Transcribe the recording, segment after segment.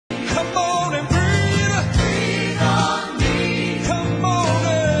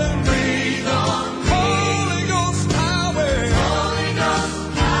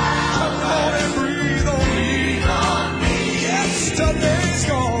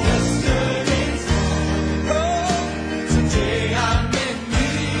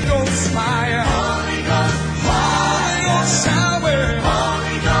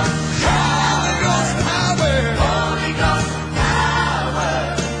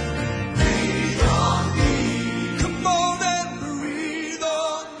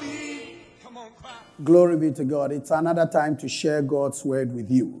Glory be to God. It's another time to share God's word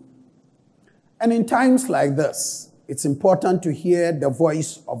with you. And in times like this, it's important to hear the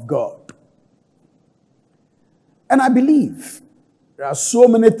voice of God. And I believe there are so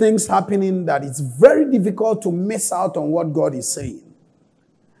many things happening that it's very difficult to miss out on what God is saying.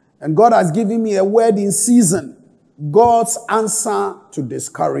 And God has given me a word in season, God's answer to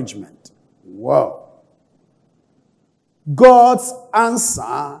discouragement. Wow. God's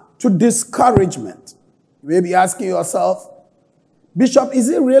answer to discouragement. You may be asking yourself, Bishop, is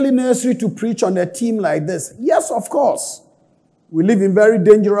it really necessary to preach on a theme like this? Yes, of course. We live in very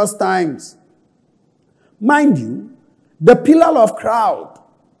dangerous times. Mind you, the pillar of cloud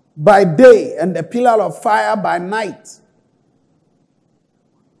by day and the pillar of fire by night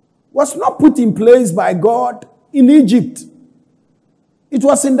was not put in place by God in Egypt. It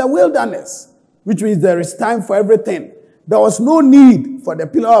was in the wilderness, which means there is time for everything. There was no need for the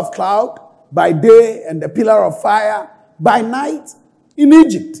pillar of cloud by day and the pillar of fire by night in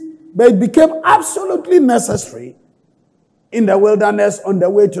Egypt. But it became absolutely necessary in the wilderness on the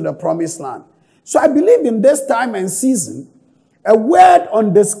way to the promised land. So I believe in this time and season, a word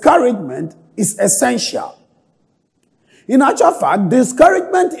on discouragement is essential. In actual fact,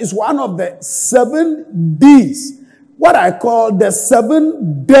 discouragement is one of the 7 D's, what I call the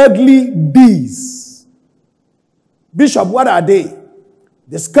 7 deadly D's. Bishop, what are they?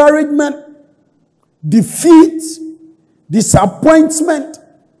 Discouragement, defeat, disappointment,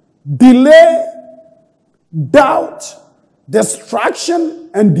 delay, doubt, distraction,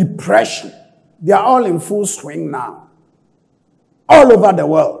 and depression. They are all in full swing now. All over the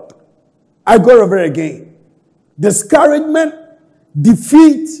world. I go over again. Discouragement,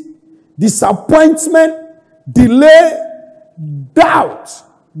 defeat, disappointment, delay, doubt,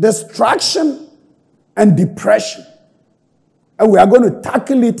 distraction, and depression. And we are going to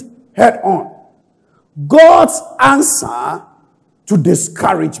tackle it head on. God's answer to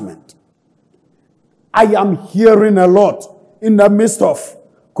discouragement. I am hearing a lot in the midst of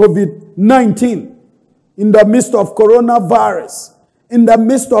COVID-19, in the midst of coronavirus, in the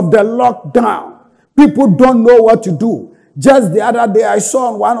midst of the lockdown. People don't know what to do. Just the other day, I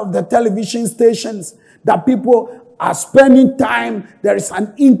saw on one of the television stations that people are spending time. There is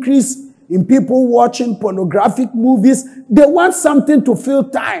an increase in people watching pornographic movies. They want something to fill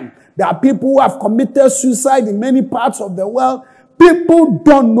time. There are people who have committed suicide in many parts of the world. People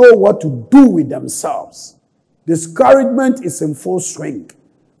don't know what to do with themselves. Discouragement is in full swing.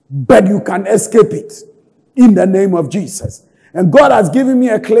 But you can escape it in the name of Jesus. And God has given me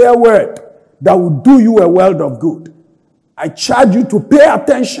a clear word that will do you a world of good. I charge you to pay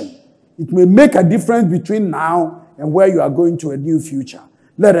attention. It may make a difference between now and where you are going to a new future.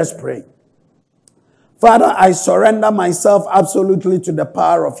 Let us pray. Father, I surrender myself absolutely to the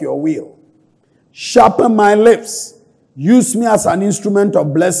power of your will. Sharpen my lips. Use me as an instrument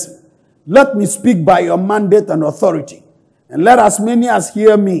of blessing. Let me speak by your mandate and authority. And let as many as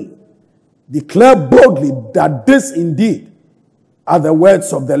hear me declare boldly that this indeed are the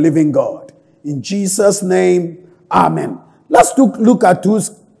words of the living God. In Jesus' name, amen. Let's look at 2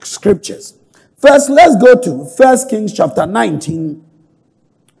 scriptures. First, let's go to 1 Kings chapter 19,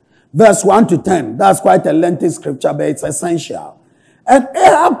 verse 1 to 10. That's quite a lengthy scripture, but it's essential. And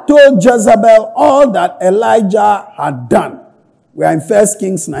Ahab told Jezebel all that Elijah had done. We are in 1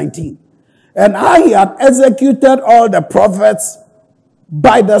 Kings 19. And how he had executed all the prophets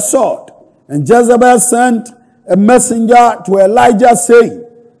by the sword. And Jezebel sent a messenger to Elijah saying,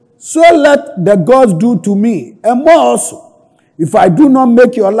 so let the gods do to me, and more also, if I do not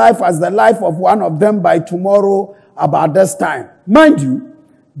make your life as the life of one of them by tomorrow about this time. Mind you,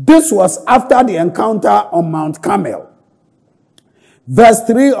 this was after the encounter on Mount Carmel. Verse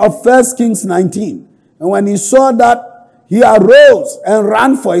 3 of 1 Kings 19. And when he saw that, he arose and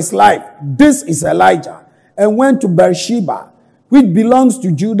ran for his life. This is Elijah. And went to Beersheba, which belongs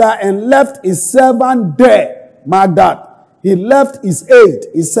to Judah, and left his servant there. Mark that. He left his aide,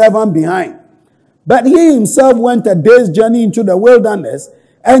 his servant, behind. But he himself went a day's journey into the wilderness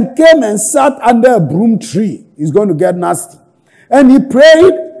and came and sat under a broom tree. He's going to get nasty. And he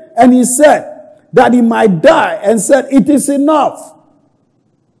prayed and he said that he might die, and said, it is enough.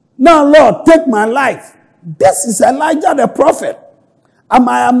 Now, Lord, take my life. This is Elijah the prophet. And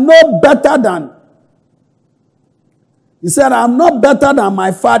I am no better than. He said, I am not better than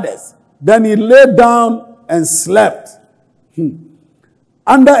my fathers. Then he lay down and slept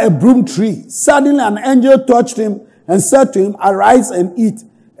under a broom tree. Suddenly an angel touched him and said to him, arise and eat.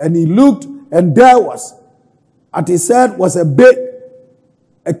 And he looked, and there was, at his head was a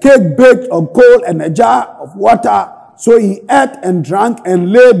cake baked on coal and a jar of water. So he ate and drank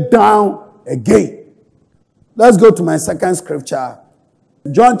and lay down again. Let's go to my second scripture.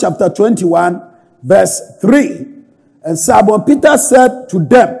 John chapter 21, verse 3. And Simon Peter said to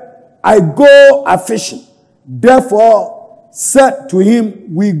them, I go a-fishing. Therefore said to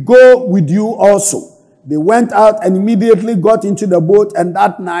him, we go with you also. They went out and immediately got into the boat, and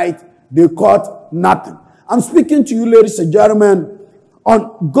that night they caught nothing. I'm speaking to you, ladies and gentlemen,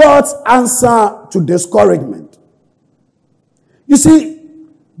 on God's answer to discouragement. You see,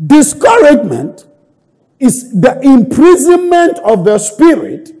 discouragement is the imprisonment of the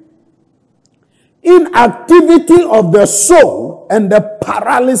spirit, inactivity of the soul, and the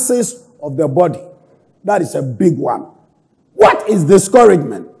paralysis of the body. That is a big one. What is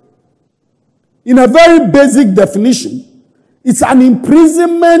discouragement? In a very basic definition, it's an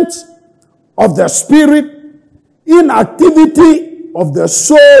imprisonment of the spirit, inactivity of the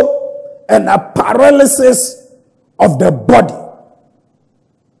soul, and a paralysis of the body.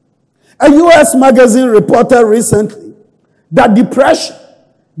 A U.S. magazine reported recently that depression,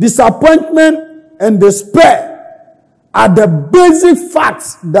 disappointment, and despair are the basic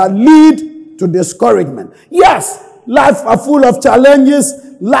facts that lead to discouragement. Yes, life is full of challenges.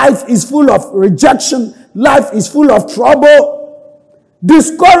 Life is full of rejection. Life is full of trouble.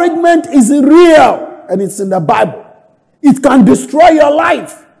 Discouragement is real, and it's in the Bible. It can destroy your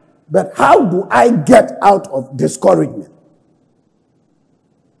life. But how do I get out of discouragement?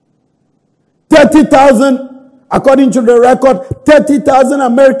 30,000, according to the record, 30,000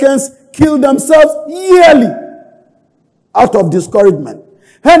 Americans kill themselves yearly out of discouragement.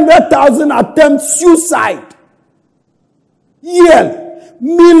 100,000 attempt suicide yearly.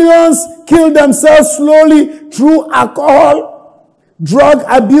 Millions kill themselves slowly through alcohol, drug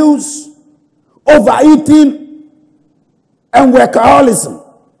abuse, overeating, and workaholism.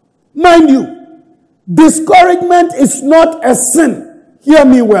 Mind you, discouragement is not a sin. Hear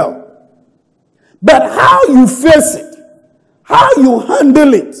me well. But how you face it, how you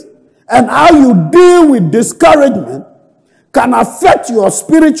handle it, and how you deal with discouragement can affect your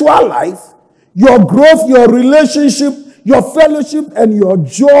spiritual life, your growth, your relationship, your fellowship, and your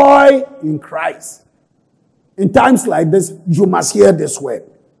joy in Christ. In times like this, you must hear this word.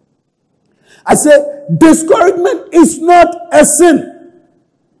 I say, discouragement is not a sin.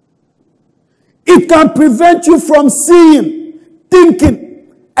 It can prevent you from seeing, thinking,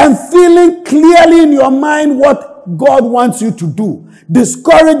 and feeling clearly in your mind what God wants you to do.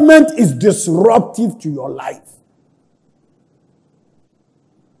 Discouragement is disruptive to your life.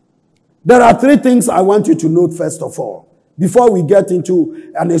 There are three things I want you to note first of all, before we get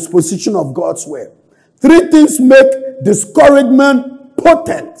into an exposition of God's word. Three things make discouragement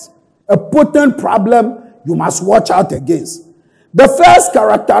potent, a potent problem you must watch out against. The first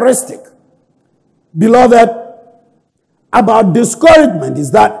characteristic, beloved, about discouragement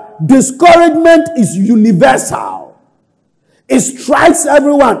is that discouragement is universal. It strikes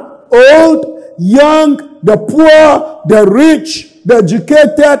everyone, old, young, the poor, the rich, the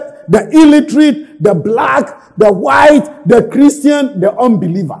educated, the illiterate, the black, the white, the Christian, the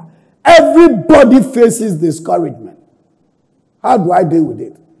unbeliever. Everybody faces discouragement. How do I deal with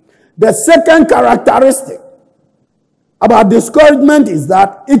it? The second characteristic about discouragement is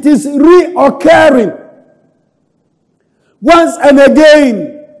that it is reoccurring. Once and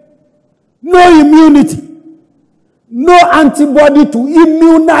again, no immunity, no antibody to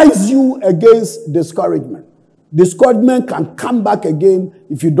immunize you against discouragement. Discouragement can come back again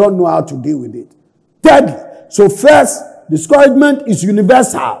if you don't know how to deal with it. Thirdly, so first, discouragement is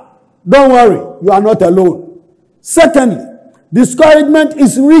universal. Don't worry, you are not alone. Secondly, discouragement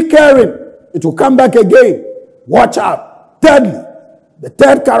is recurring. It will come back again. Watch out. Thirdly, the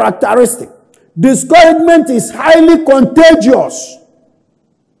third characteristic, discouragement is highly contagious.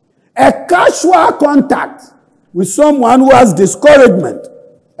 A casual contact with someone who has discouragement,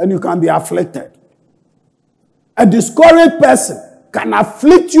 and you can be afflicted. A discouraged person can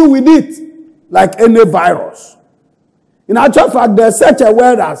afflict you with it like any virus. In actual fact, there's such a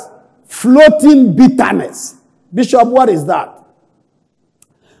word as floating bitterness. Bishop, what is that?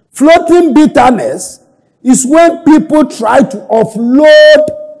 Floating bitterness is when people try to offload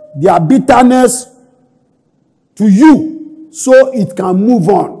their bitterness to you so it can move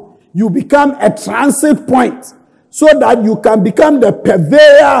on. You become a transit point so that you can become the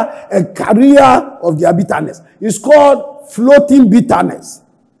purveyor and carrier of their bitterness. It's called floating bitterness.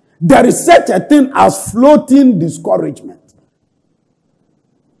 There is such a thing as floating discouragement.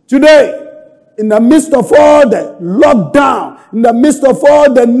 Today, in the midst of all the lockdown, in the midst of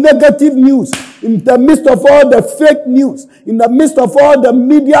all the negative news, in the midst of all the fake news, in the midst of all the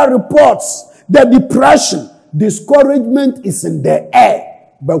media reports, the depression, discouragement is in the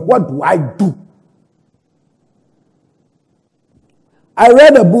air. But what do I do? I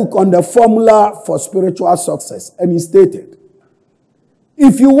read a book on the formula for spiritual success, and he stated,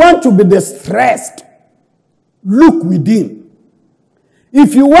 if you want to be distressed, look within.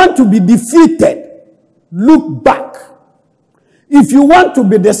 If you want to be defeated, look back. If you want to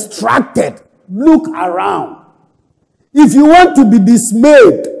be distracted, look around. If you want to be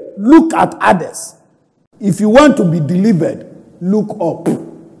dismayed, look at others. If you want to be delivered, look up.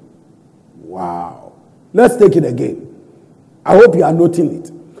 Wow. Let's take it again. I hope you are noting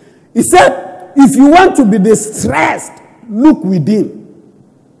it. He said, if you want to be distressed, look within.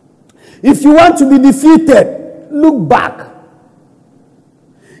 If you want to be defeated, look back.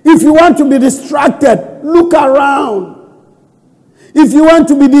 If you want to be distracted, look around. If you want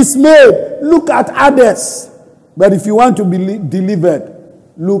to be dismayed, look at others. But if you want to be delivered,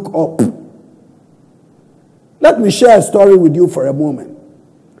 look up. Let me share a story with you for a moment.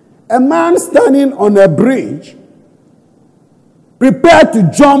 A man standing on a bridge, prepared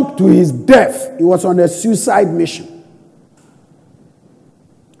to jump to his death. He was on a suicide mission.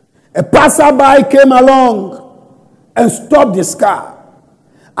 A passerby came along and stopped his car,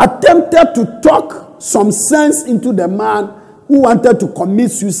 attempted to talk some sense into the man who wanted to commit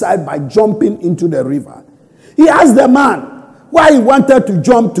suicide by jumping into the river. He asked the man why he wanted to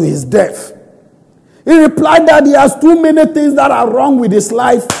jump to his death. He replied that he has too many things that are wrong with his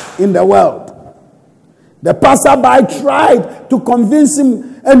life in the world. The passerby tried to convince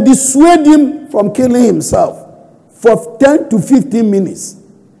him and dissuade him from killing himself. For 10 to 15 minutes,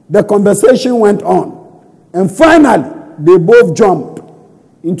 the conversation went on. And finally, they both jumped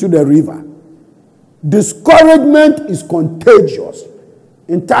into the river. Discouragement is contagious.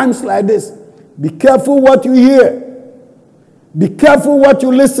 In times like this, be careful what you hear. Be careful what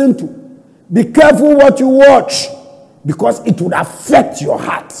you listen to. Be careful what you watch, because it would affect your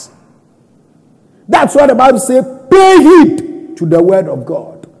heart. That's what the Bible says, pay heed to the word of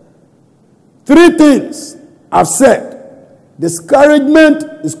God. 3 things I've said. Discouragement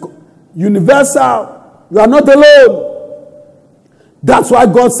is universal. You are not alone. That's why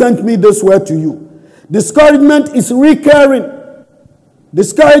God sent me this word to you. Discouragement is recurring.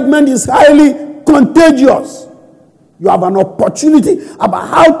 Discouragement is highly contagious. You have an opportunity about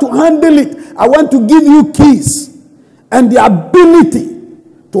how to handle it. I want to give you keys and the ability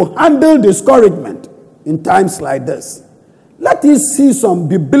to handle discouragement in times like this. Let us see some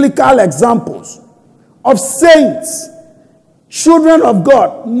biblical examples of saints, children of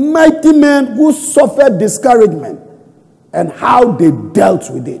God, mighty men who suffered discouragement and how they dealt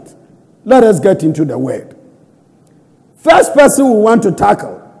with it. Let us get into the word. First person we want to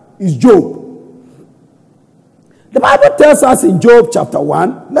tackle is Job. The Bible tells us in Job chapter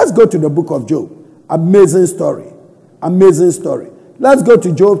 1. Let's go to the book of Job. Amazing story. Amazing story. Let's go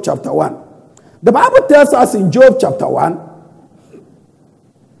to Job chapter 1. The Bible tells us in Job chapter 1,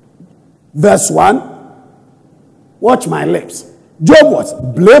 verse 1. Watch my lips. Job was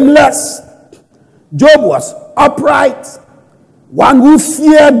blameless. Job was upright. One who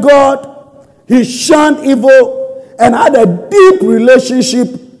feared God. He shunned evil and had a deep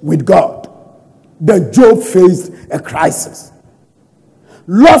relationship with God. Then Job faced a crisis.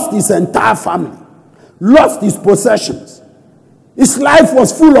 Lost his entire family. Lost his possessions. His life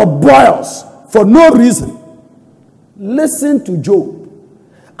was full of boils for no reason. Listen to Job.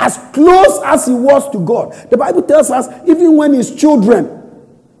 As close as he was to God. The Bible tells us even when his children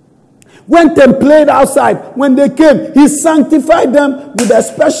went and played outside, when they came, he sanctified them with a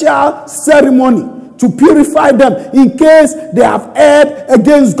special ceremony to purify them in case they have erred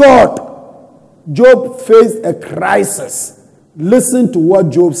against God. Job faced a crisis. Listen to what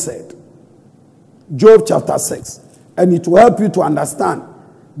Job said. Job chapter 6. And it will help you to understand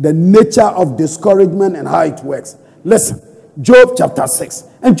the nature of discouragement and how it works. Listen, Job chapter 6.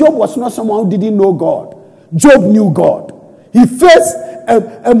 And Job was not someone who didn't know God. Job knew God. He faced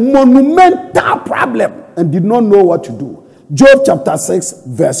a monumental problem and did not know what to do. Job chapter 6,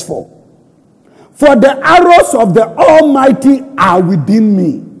 verse 4. For the arrows of the Almighty are within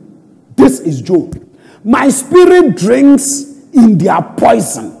me. This is Job. My spirit drinks in their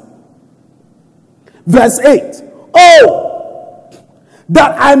poison. Verse 8. Oh,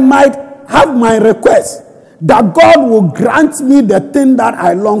 that I might have my request, that God will grant me the thing that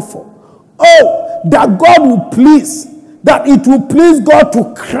I long for. Oh, that God will please, that it will please God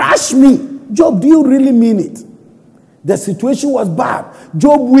to crush me. Job, do you really mean it? The situation was bad.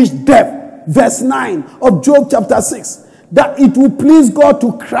 Job wished death. Verse 9 of Job chapter 6. That it will please God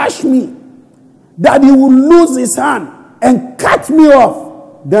to crush me. That he will lose his hand and cut me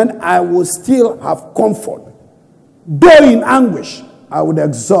off. Then I will still have comfort. Though in anguish, I would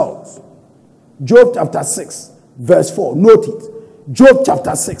exult. Job chapter 6, verse 4. Note it. Job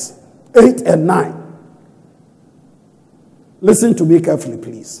chapter 6, 8 and 9. Listen to me carefully,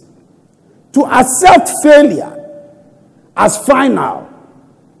 please. To accept failure as final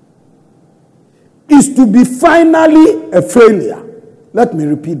is to be finally a failure. Let me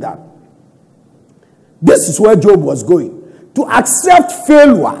repeat that. This is where Job was going. To accept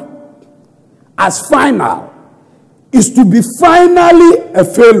failure as final is to be finally a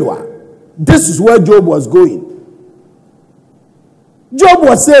failure. This is where Job was going. Job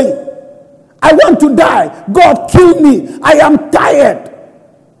was saying, I want to die. God, kill me. I am tired.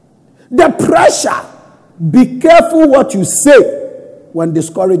 The pressure. Be careful what you say when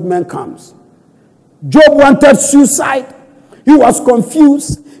discouragement comes. Job wanted suicide. He was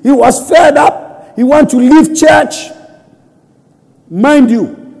confused. He was fed up. He wanted to leave church. Mind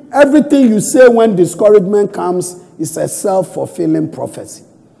you, everything you say when discouragement comes is a self-fulfilling prophecy.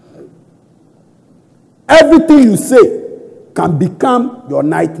 Everything you say can become your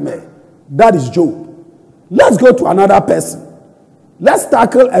nightmare. That is Job. Let's go to another person. Let's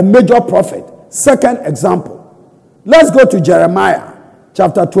tackle a major prophet. Second example. Let's go to Jeremiah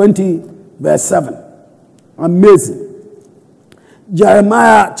chapter 20 verse 7. Amazing.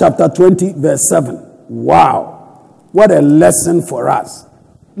 Jeremiah chapter 20 verse 7. Wow. What a lesson for us.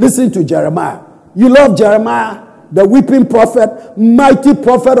 Listen to Jeremiah. You love Jeremiah, the weeping prophet, mighty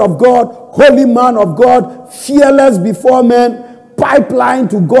prophet of God, holy man of God, fearless before men, pipeline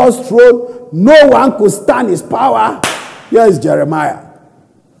to God's throne. No one could stand his power. Here is Jeremiah.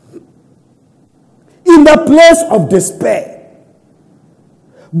 In the place of despair,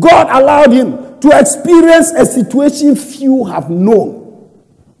 God allowed him to experience a situation few have known.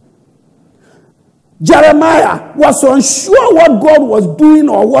 Jeremiah was unsure what God was doing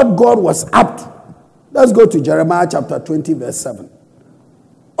or what God was up to. Let's go to Jeremiah chapter 20 verse 7.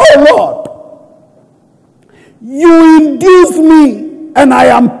 Oh Lord, you induce me and I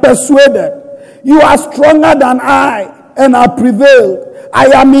am persuaded. You are stronger than I and I prevailed. I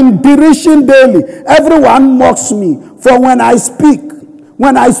am in derision daily. Everyone mocks me. For when I spoke,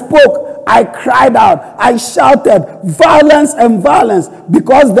 I cried out. I shouted violence and violence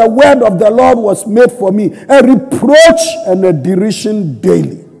because the word of the Lord was made for me. A reproach and a derision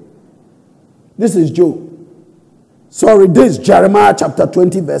daily. This is Job. This is Jeremiah chapter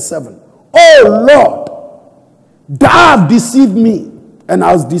 20 verse 7. Oh Lord, thou hast deceived me and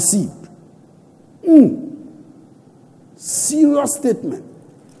I was deceived. Serious statement.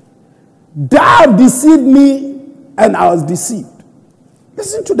 Thou deceived me and I was deceived.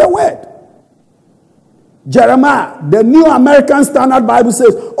 Listen to the word. Jeremiah, the New American Standard Bible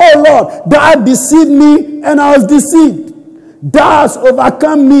says, oh Lord, thou deceived me and I was deceived. Thou hast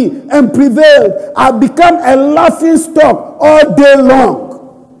overcome me and prevailed. I've become a laughing stock all day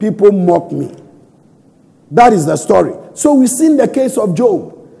long. People mock me. That is the story. So we've seen the case of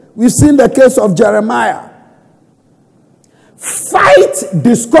Job. We've seen the case of Jeremiah. Fight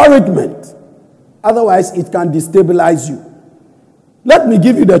discouragement. Otherwise, it can destabilize you. Let me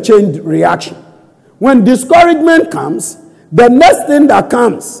give you the chain reaction. When discouragement comes, the next thing that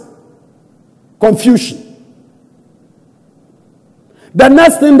comes, confusion. The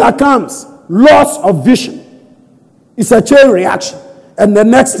next thing that comes, loss of vision. It's a chain reaction. And the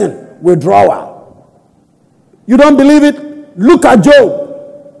next thing, withdrawal. You don't believe it? Look at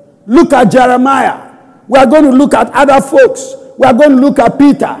Job. Look at Jeremiah. We are going to look at other folks. We are going to look at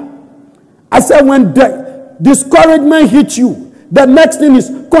Peter. I said when the discouragement hits you, the next thing is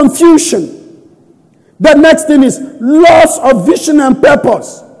confusion. The next thing is loss of vision and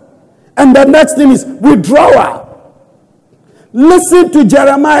purpose. And the next thing is withdrawal. Listen to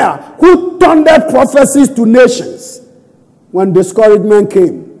Jeremiah, who thundered prophecies to nations. When discouragement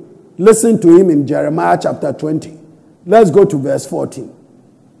came, listen to him in Jeremiah chapter 20. Let's go to verse 14.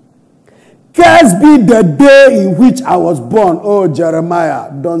 Cursed be the day in which I was born. Oh,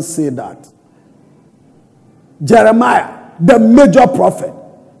 Jeremiah, don't say that. Jeremiah, the major prophet.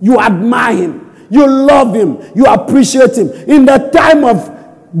 You admire him. You love him. You appreciate him. In the time of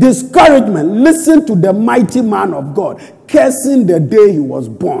discouragement, listen to the mighty man of God, cursing the day he was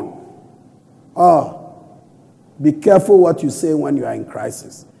born. Oh, be careful what you say when you are in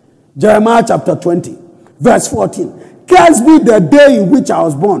crisis. Jeremiah chapter 20, verse 14. Cursed be the day in which I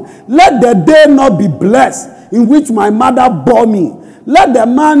was born. Let the day not be blessed in which my mother bore me. Let the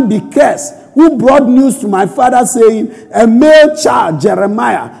man be cursed who brought news to my father saying, a male child,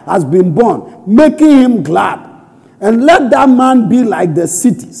 Jeremiah, has been born, making him glad. And let that man be like the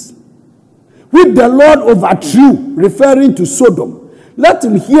cities which the Lord overthrew, referring to Sodom. Let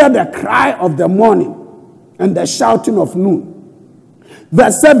him hear the cry of the morning and the shouting of noon.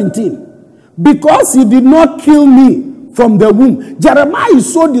 Verse 17. Because he did not kill me from the womb. Jeremiah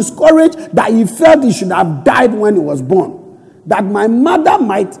is so discouraged that he felt he should have died when he was born. That my mother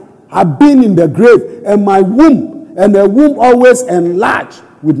might have been in the grave, and my womb, and the womb always enlarged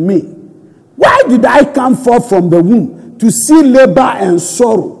with me. Why did I come forth from the womb to see labor and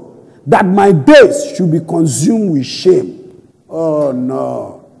sorrow, that my days should be consumed with shame? Oh,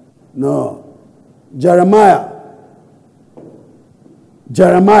 no, no. Jeremiah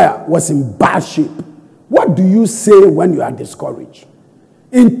was in bad shape. What do you say when you are discouraged?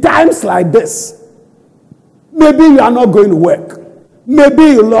 In times like this, maybe you are not going to work. Maybe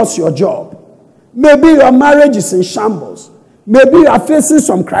you lost your job. Maybe your marriage is in shambles. Maybe you are facing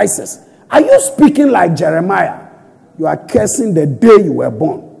some crisis. Are you speaking like Jeremiah? You are cursing the day you were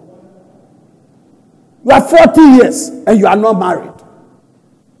born. You are 40 years and you are not married.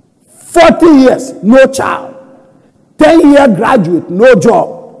 40 years, no child. 10-year graduate, no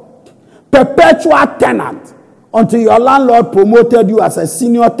job. Perpetual tenant until your landlord promoted you as a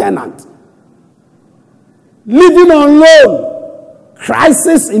senior tenant. Living on loan.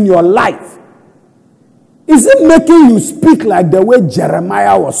 Crisis in your life. Is it making you speak like the way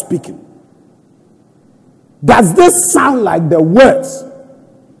Jeremiah was speaking? Does this sound like the words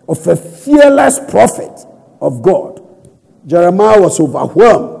of a fearless prophet of God? Jeremiah was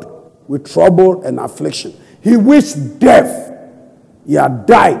overwhelmed with trouble and affliction. He wished death. He had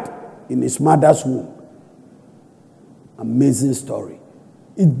died in his mother's womb. Amazing story.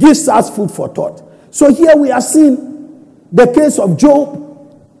 It gives us food for thought. So here we are seeing the case of Job,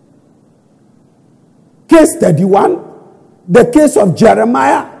 case 31, the case of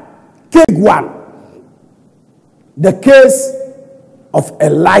Jeremiah, case 1, the case of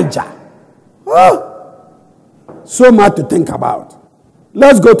Elijah. Oh, so much to think about.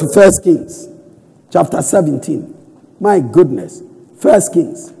 Let's go to 1 Kings chapter 17. My goodness. 1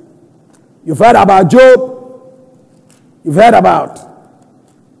 Kings. You've heard about Job. You've heard about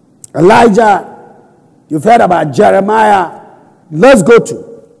Elijah. You've heard about Jeremiah. Let's go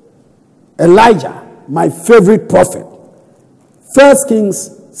to Elijah, my favorite prophet. 1 Kings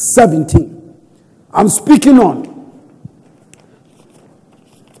 17. I'm speaking on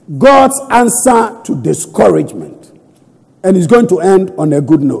God's answer to discouragement. And it's going to end on a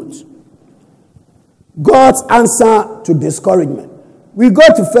good note. God's answer to discouragement. We go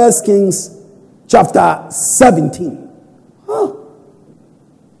to 1 Kings chapter 17. Huh.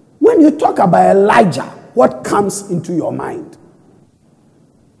 When you talk about Elijah, what comes into your mind?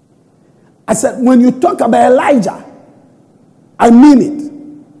 I said, when you talk about Elijah, I mean it.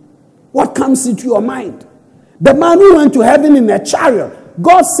 What comes into your mind? The man who went to heaven in a chariot,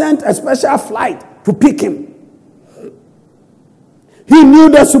 God sent a special flight to pick him. He knew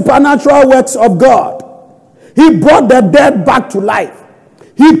the supernatural works of God. He brought the dead back to life.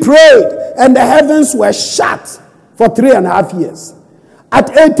 He prayed, and the heavens were shut for 3.5 years. At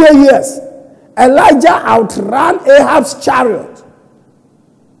 80 years, Elijah outran Ahab's chariot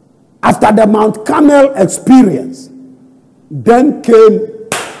after the Mount Carmel experience. Then came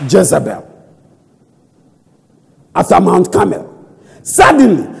Jezebel after Mount Carmel.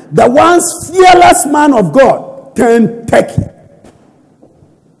 Suddenly, the once fearless man of God turned techie.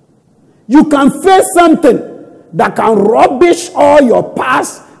 You can face something that can rubbish all your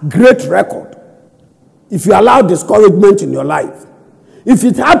past great record if you allow discouragement in your life. If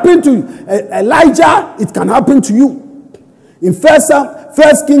it happened to Elijah, it can happen to you. In 1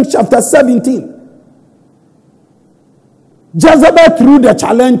 Kings chapter 17, Jezebel threw the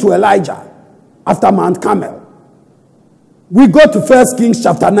challenge to Elijah after Mount Carmel. We go to 1 Kings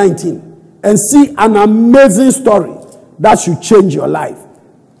chapter 19 and see an amazing story that should change your life.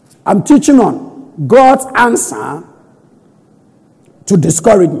 I'm teaching on God's answer to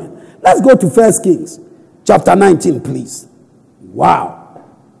discouragement. Let's go to 1 Kings chapter 19, please. Wow.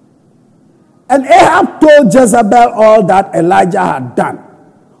 And Ahab told Jezebel all that Elijah had done.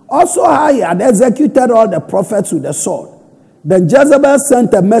 Also how he had executed all the prophets with the sword. Then Jezebel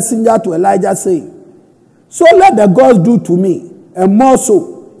sent a messenger to Elijah saying, so let the gods do to me, and more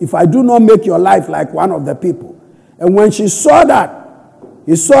so, if I do not make your life like one of the people. And when he saw that,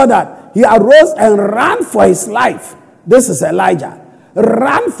 he arose and ran for his life. This is Elijah.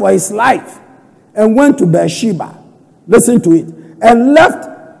 Ran for his life and went to Beersheba. Listen to it. And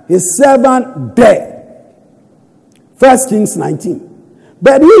left his servant there. 1 Kings 19.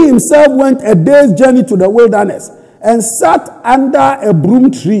 But he himself went a day's journey to the wilderness and sat under a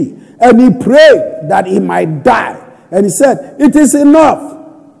broom tree. And he prayed that he might die. And he said, it is enough.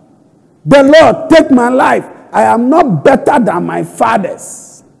 The Lord, take my life. I am not better than my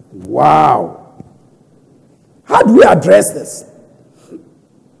fathers. Wow. How do we address this?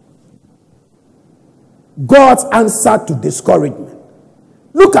 God's answer to discouragement.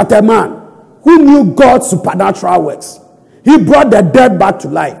 Look at a man who knew God's supernatural works. He brought the dead back to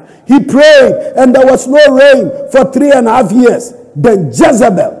life. He prayed and there was no rain for 3.5 years. Then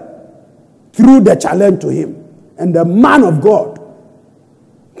Jezebel threw the challenge to him. And the man of God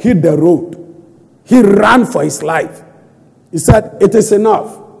hit the road. He ran for his life. He said, it is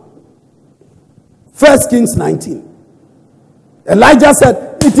enough. 1 Kings 19. Elijah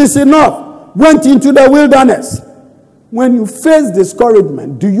said, it is enough. Went into the wilderness. When you face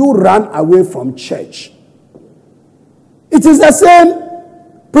discouragement, do you run away from church? It is the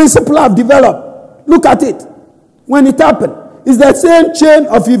same principle I've developed. Look at it. When it happened, it's the same chain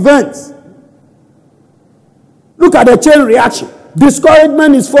of events. Look at the chain reaction.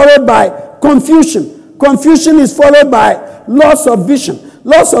 Discouragement is followed by confusion. Confusion is followed by loss of vision.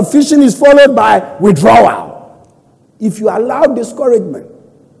 Loss of vision is followed by withdrawal. If you allow discouragement,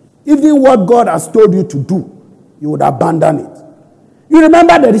 even what God has told you to do, you would abandon it. You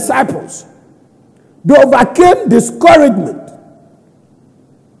remember the disciples. They overcame discouragement.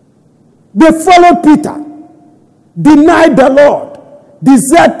 They followed Peter, denied the Lord,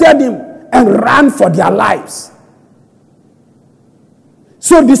 deserted him, and ran for their lives.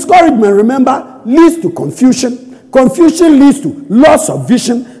 So discouragement, remember, leads to confusion. Confusion leads to loss of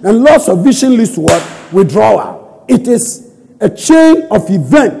vision, and loss of vision leads to what? Withdrawal. It is a chain of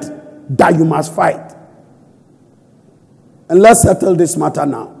events that you must fight. And let's settle this matter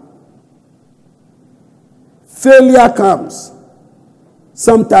now. Failure comes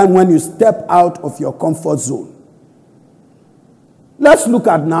sometime when you step out of your comfort zone. Let's look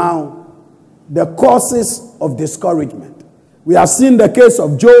at now the causes of discouragement. We have seen the case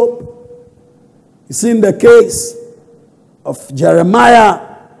of Job. We've seen the case of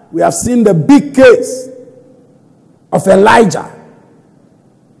Jeremiah. We have seen the big case of Elijah.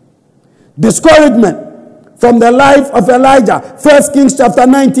 Discouragement from the life of Elijah. 1 Kings chapter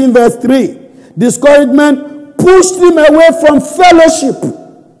 19 verse 3. Discouragement pushed him away from fellowship.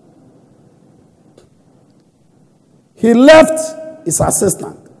 He left his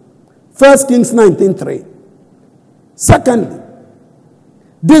assistant. 1 Kings 19:3. Secondly,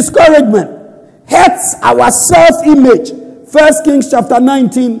 discouragement hurts our self-image. 1 Kings chapter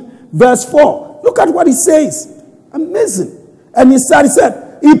 19 verse 4. Look at what he says. Amazing. And he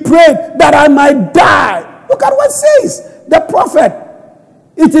said, he prayed that I might die. Look at what it says. The prophet,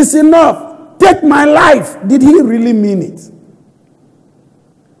 it is enough. Take my life. Did he really mean it?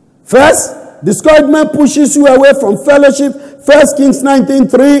 First, discouragement pushes you away from fellowship. 1 Kings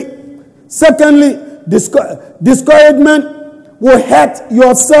 19:3. Secondly, discouragement will hurt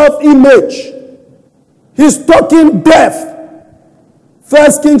your self-image. He's talking death.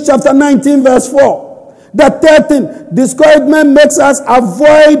 1 Kings chapter 19 verse 4. The third thing, discouragement makes us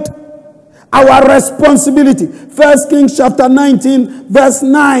avoid our responsibility. 1 Kings chapter 19 verse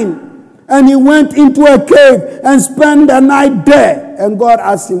 9. And he went into a cave and spent the night there. And God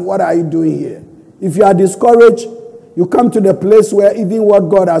asked him, what are you doing here? If you are discouraged, you come to the place where even what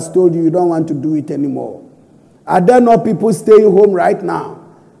God has told you, you don't want to do it anymore. Are there not people staying home right now?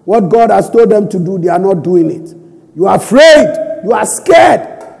 What God has told them to do, they are not doing it. You are afraid. You are scared.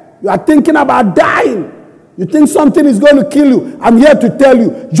 You are thinking about dying. You think something is going to kill you. I'm here to tell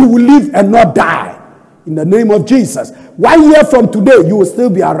you, you will live and not die. In the name of Jesus. 1 year from today, you will still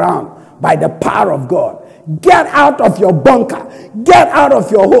be around by the power of God. Get out of your bunker. Get out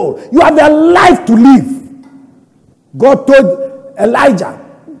of your hole. You have a life to live. God told Elijah,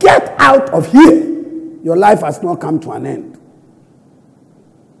 get out of here. Your life has not come to an end.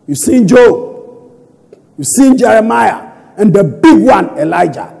 You've seen Job. You've seen Jeremiah. And the big one,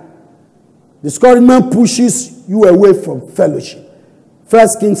 Elijah. Discouragement pushes you away from fellowship. 1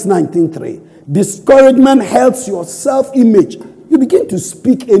 Kings 19:3. Discouragement hurts your self-image. You begin to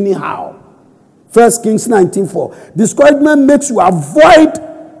speak anyhow. 1 Kings 19:4. Discouragement makes you avoid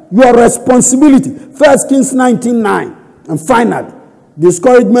your responsibility. 1 Kings 19:9. And finally,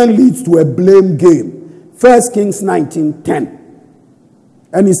 discouragement leads to a blame game. 1 Kings 19:10.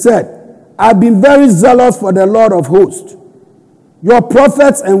 And he said, I've been very zealous for the Lord of hosts, your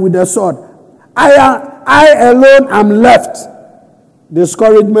prophets, and with the sword. I alone am left.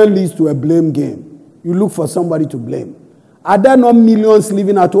 Discouragement leads to a blame game. You look for somebody to blame. Are there not millions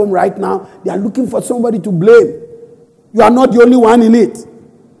living at home right now? They are looking for somebody to blame. You are not the only one in it.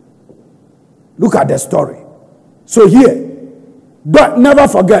 Look at the story. So here, but never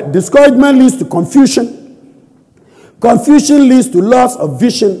forget, discouragement leads to confusion. Confusion leads to loss of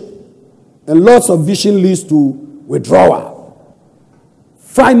vision. And loss of vision leads to withdrawal.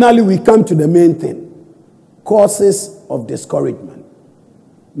 Finally, we come to the main thing. Causes of discouragement.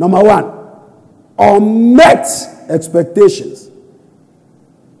 Number one, unmet expectations.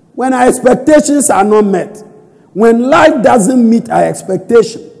 When our expectations are not met, when life doesn't meet our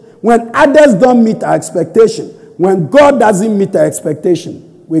expectation, when others don't meet our expectation, when God doesn't meet our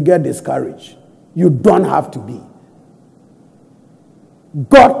expectation, we get discouraged. You don't have to be.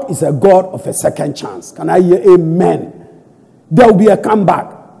 God is a God of a second chance. Can I hear amen? There will be a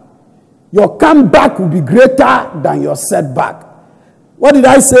comeback. Your comeback will be greater than your setback. What did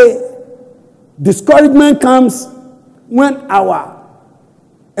I say? Discouragement comes when our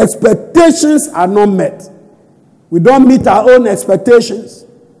expectations are not met. We don't meet our own expectations.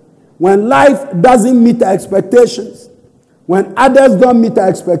 When life doesn't meet our expectations. When others don't meet our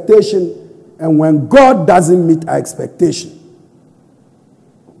expectation. And when God doesn't meet our expectation.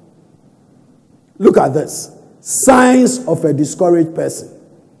 Look at this. Signs of a discouraged person.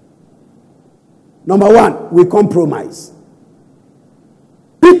 Number one, we compromise.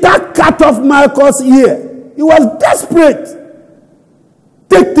 Peter cut off Malchus' ear. He was desperate.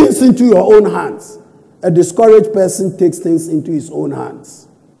 Take things into your own hands. A discouraged person takes things into his own hands.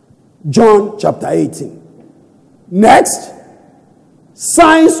 John chapter 18. Next,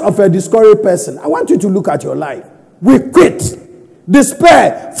 signs of a discouraged person. I want you to look at your life. We quit.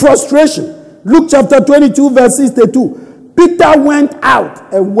 Despair, frustration. Luke chapter 22 verse 62. Peter went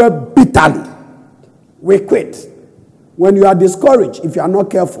out and wept bitterly. We quit. When you are discouraged, if you are not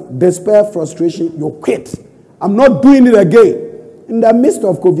careful, despair, frustration, you quit. I'm not doing it again. In the midst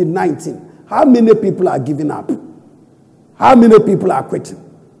of COVID-19, how many people are giving up? How many people are quitting?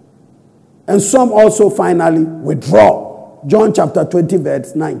 And some also finally withdraw. John chapter 20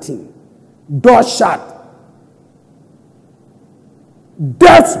 verse 19. Doors shut.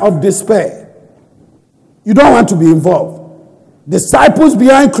 Depths of despair. You don't want to be involved. Disciples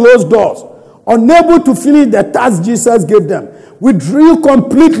behind closed doors, unable to finish the task Jesus gave them, withdrew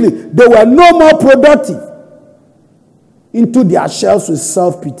completely. They were no more productive. Into their shells with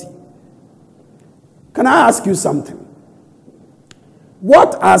self-pity. Can I ask you something?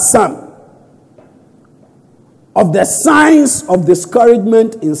 What are some of the signs of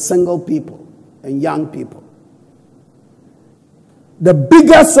discouragement in single people and young people? The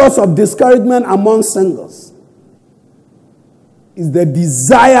biggest source of discouragement among singles is the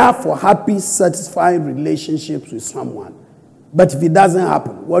desire for happy, satisfying relationships with someone. But if it doesn't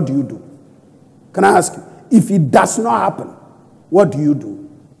happen, what do you do? Can I ask you? If it does not happen, what do you do?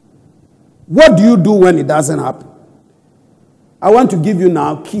 What do you do when it doesn't happen? I want to give you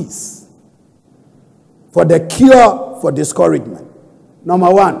now keys for the cure for discouragement. Number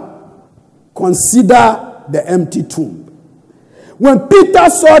one, consider the empty tomb. When Peter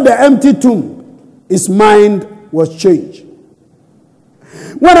saw the empty tomb, his mind was changed.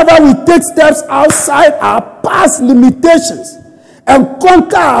 Whenever we take steps outside our past limitations and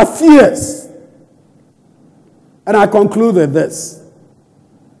conquer our fears, and I conclude with this.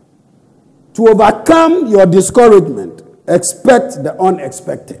 To overcome your discouragement, expect the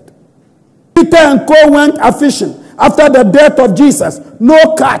unexpected. Peter and Co went a fishing after the death of Jesus.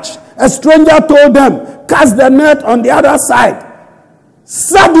 No catch. A stranger told them, cast the net on the other side.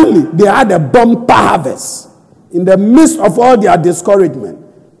 Suddenly, they had a bumper harvest. In the midst of all their discouragement,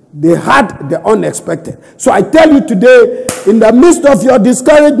 they had the unexpected. So I tell you today, in the midst of your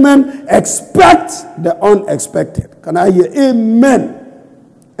discouragement, expect the unexpected. Can I hear amen?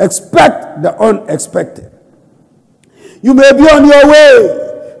 Expect the unexpected. You may be on your way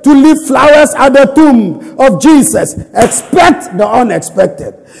to leave flowers at the tomb of Jesus. Expect the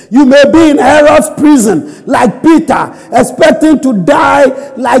unexpected. You may be in Herod's prison like Peter, expecting to die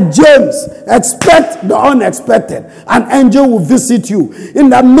like James. Expect the unexpected. An angel will visit you in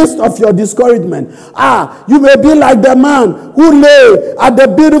the midst of your discouragement. You may be like the man who lay at the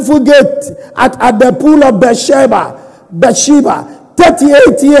beautiful gate at the pool of Bathsheba,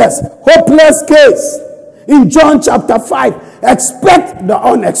 38 years, hopeless case. In John chapter 5, expect the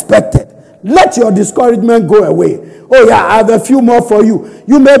unexpected. Let your discouragement go away. Oh yeah, I have a few more for you.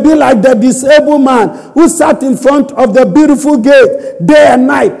 You may be like the disabled man who sat in front of the beautiful gate day and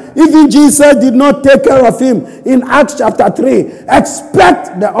night. Even Jesus did not take care of him in Acts chapter 3.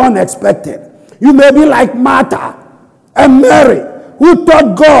 Expect the unexpected. You may be like Martha and Mary who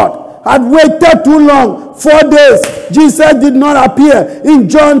thought God had waited too long, 4 days. Jesus did not appear in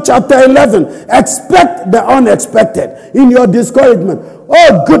John chapter 11. Expect the unexpected in your discouragement.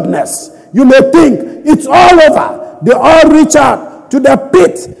 Oh goodness, you may think it's all over. They all reach out to the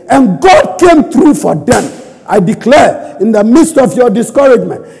pit and God came through for them. I declare, in the midst of your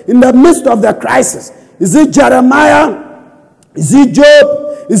discouragement, in the midst of the crisis, is it Jeremiah? Is it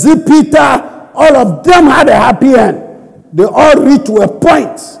Job? Is it Peter? All of them had a happy end. They all reached to a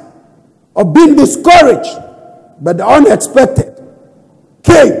point of being discouraged, but the unexpected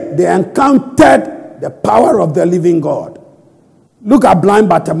came. They encountered the power of the living God. Look at blind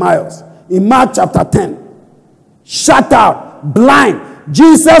Bartimaeus in Mark chapter 10. Shut out, blind.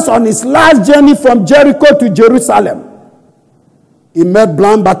 Jesus on his last journey from Jericho to Jerusalem, he met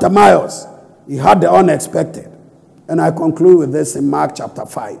blind Bartimaeus. He had the unexpected. And I conclude with this in Mark chapter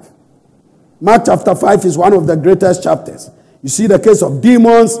 5. Mark chapter 5 is one of the greatest chapters. You see the case of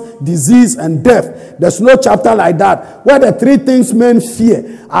demons, disease, and death. There's no chapter like that where the three things men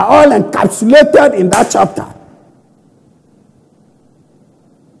fear are all encapsulated in that chapter.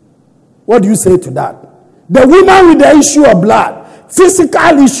 What do you say to that? The woman with the issue of blood,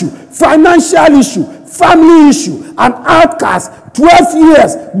 physical issue, financial issue, family issue, an outcast, 12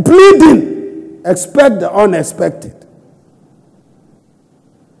 years, bleeding. Expect the unexpected.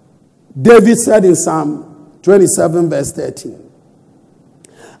 David said in Psalm 27 verse 13,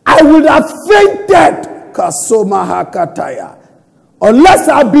 I would have fainted, Kasoma Hakataya, unless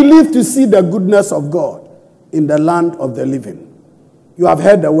I believe to see the goodness of God in the land of the living. You have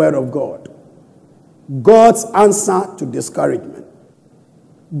heard the word of God. God's answer to discouragement.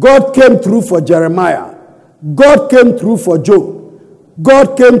 God came through for Jeremiah. God came through for Job.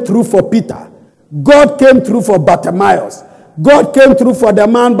 God came through for Peter. God came through for Bartimaeus. God came through for the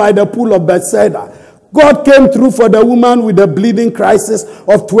man by the pool of Bethesda. God came through for the woman with the bleeding crisis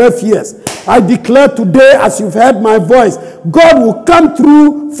of 12 years. I declare today, as you've heard my voice, God will come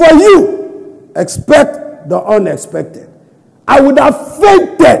through for you. Expect the unexpected. I would have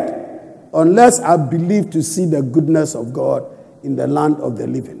fainted unless I believe to see the goodness of God in the land of the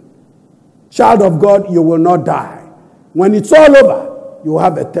living. Child of God, you will not die. When it's all over, you will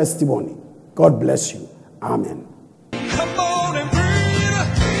have a testimony. God bless you. Amen.